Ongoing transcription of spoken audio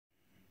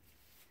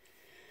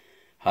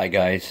Hi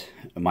guys,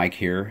 Mike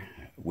here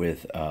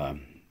with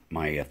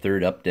my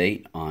third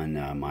update on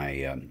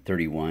my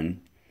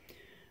 31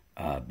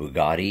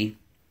 Bugatti,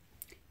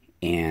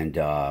 and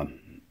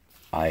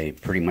I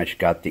pretty much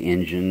got the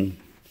engine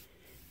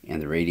and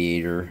the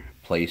radiator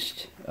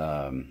placed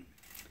in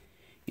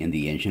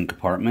the engine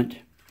compartment,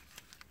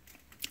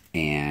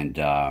 and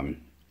got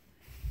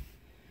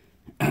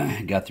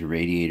the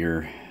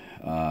radiator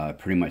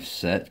pretty much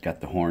set, got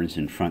the horns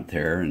in front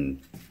there,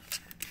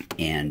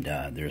 and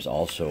there's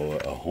also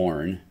a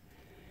horn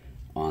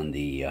on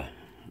the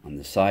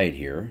side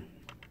here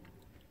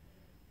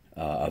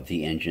of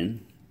the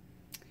engine.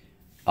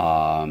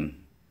 Of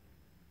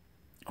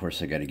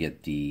course, I got to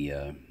get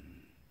the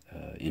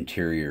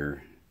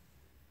interior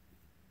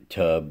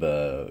tub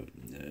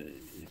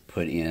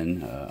put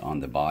in on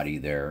the body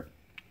there,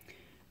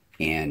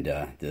 and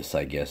this,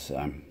 I guess,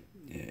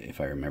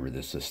 if I remember,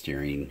 this is a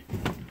steering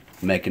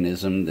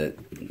mechanism that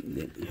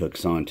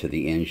hooks onto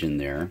the engine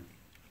there.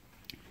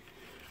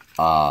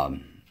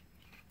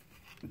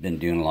 Been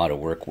doing a lot of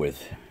work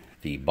with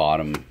the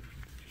bottom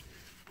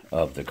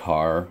of the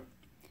car.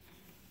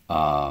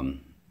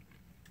 I've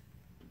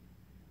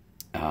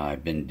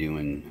been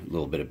doing a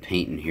little bit of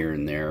painting here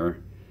and there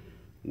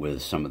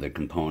with some of the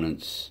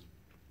components.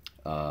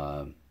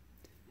 Did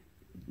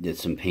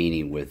some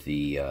painting with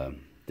the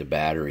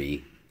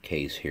battery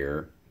case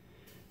here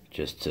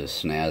just to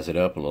snazz it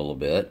up a little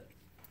bit,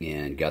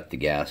 and got the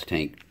gas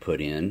tank put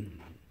in,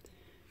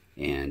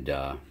 and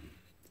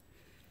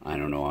I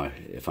don't know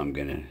if I'm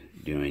going to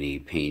do any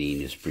painting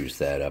to spruce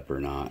that up or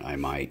not. I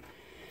might.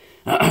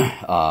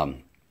 But,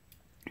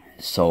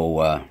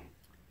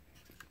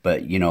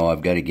 you know,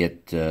 I've got to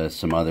get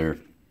some other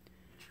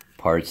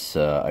parts.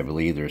 I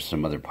believe there's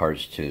some other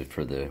parts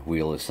for the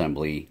wheel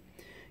assembly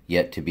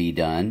yet to be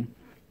done.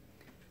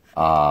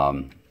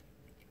 Got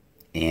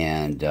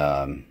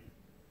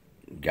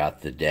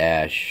the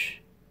dash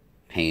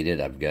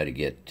painted. I've got to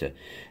get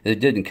it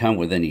didn't come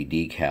with any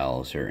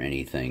decals or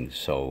anything,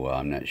 so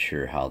I'm not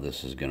sure how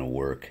this is going to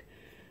work,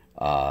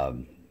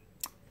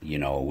 you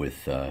know,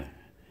 with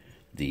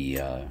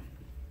the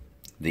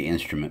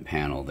instrument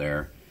panel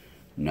there.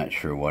 I'm not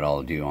sure what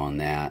I'll do on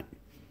that,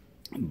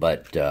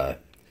 but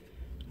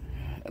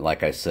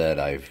like I said,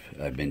 I've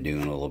been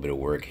doing a little bit of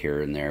work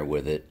here and there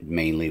with it,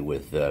 mainly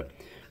with the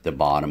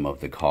bottom of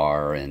the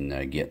car,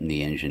 and getting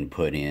the engine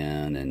put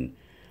in, and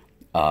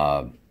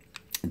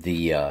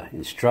the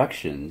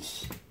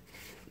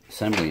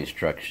assembly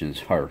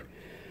instructions are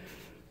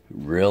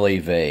really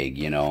vague,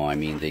 you know. I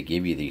mean, they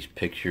give you these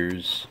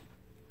pictures,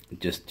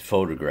 just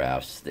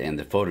photographs, and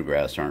the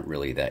photographs aren't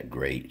really that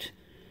great.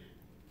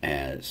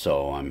 And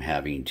so I'm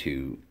having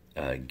to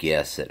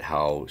guess at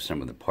how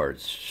some of the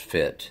parts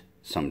fit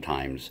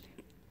sometimes.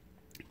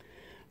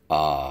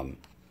 You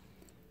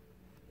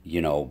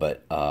know,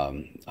 but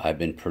I've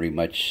been pretty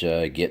much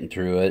getting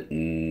through it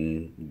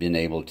and been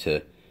able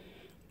to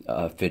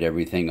fit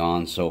everything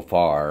on so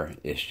far.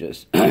 It's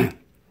just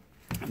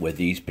with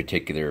these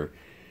particular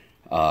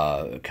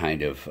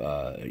kind of,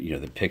 you know,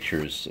 the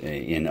pictures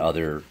in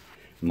other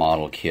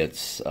model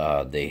kits,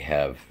 they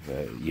have,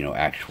 you know,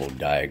 actual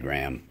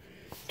diagram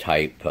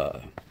type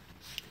of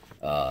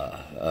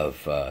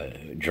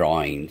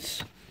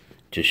drawings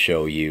to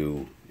show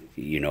you,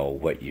 you know,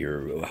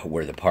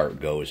 where the part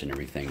goes and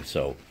everything.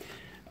 So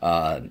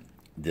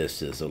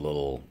this is a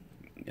little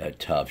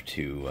tough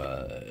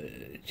to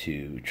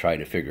try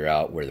to figure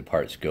out where the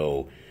parts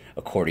go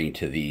according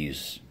to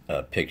these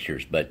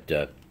pictures, but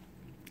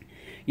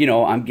you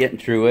know, I'm getting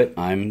through it.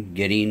 I'm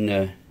getting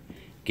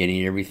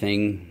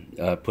everything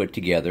put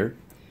together.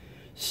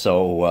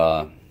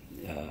 So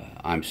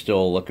I'm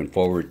still looking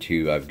forward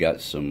to. I've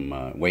got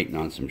some waiting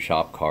on some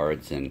shop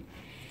cards, and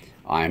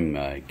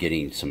I'm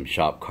getting some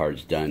shop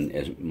cards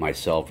done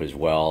myself as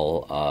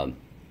well.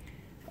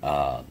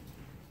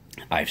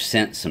 I've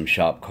sent some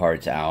shop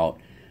cards out,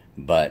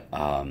 but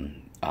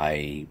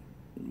I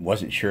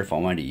wasn't sure if I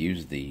wanted to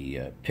use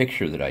the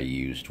picture that I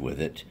used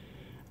with it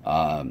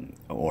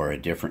or a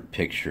different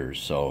picture.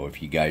 So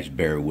if you guys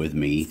bear with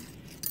me,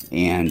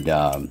 and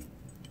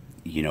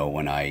you know,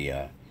 when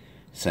I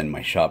send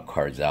my shop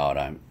cards out,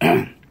 I'm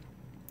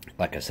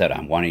like I said,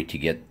 I'm wanting to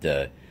get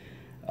the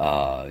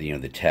you know,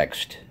 the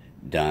text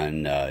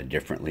done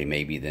differently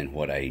maybe than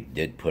what I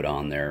did put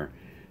on there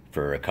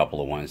for a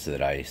couple of ones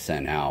that I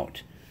sent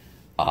out.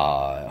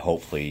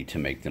 Hopefully to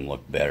make them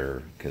look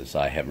better, because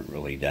I haven't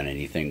really done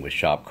anything with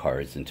shop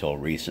cards until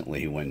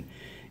recently, when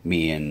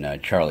me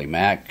and Charlie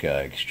Mack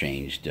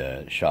exchanged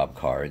shop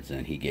cards,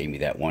 and he gave me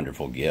that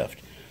wonderful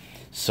gift.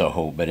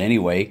 So, but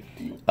anyway,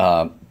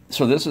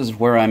 so this is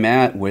where I'm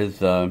at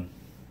with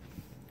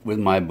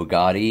my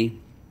Bugatti.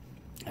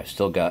 I've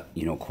still got,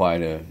 you know,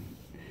 quite a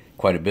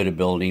bit of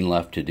building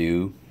left to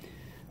do.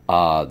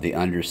 The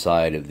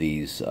underside of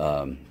these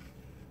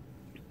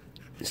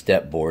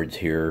step boards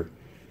here,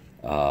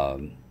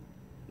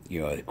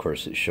 you know, of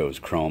course it shows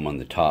chrome on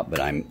the top,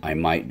 but I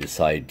might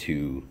decide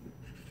to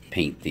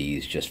paint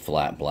these just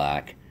flat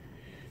black,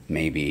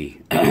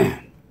 maybe.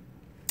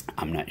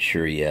 I'm not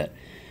sure yet.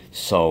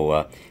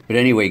 So, but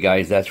anyway,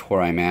 guys, that's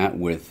where I'm at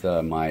with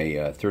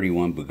my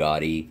 31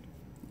 Bugatti,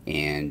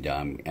 and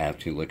I'm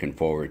actually looking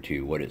forward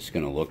to what it's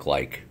going to look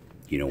like,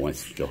 you know,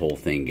 once the whole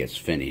thing gets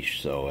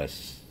finished. So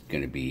that's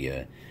going to be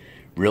a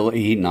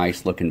really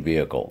nice looking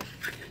vehicle.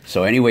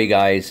 So anyway,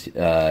 guys,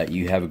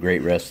 you have a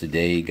great rest of the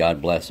day.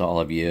 God bless all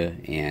of you,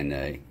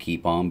 and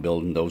keep on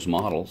building those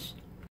models.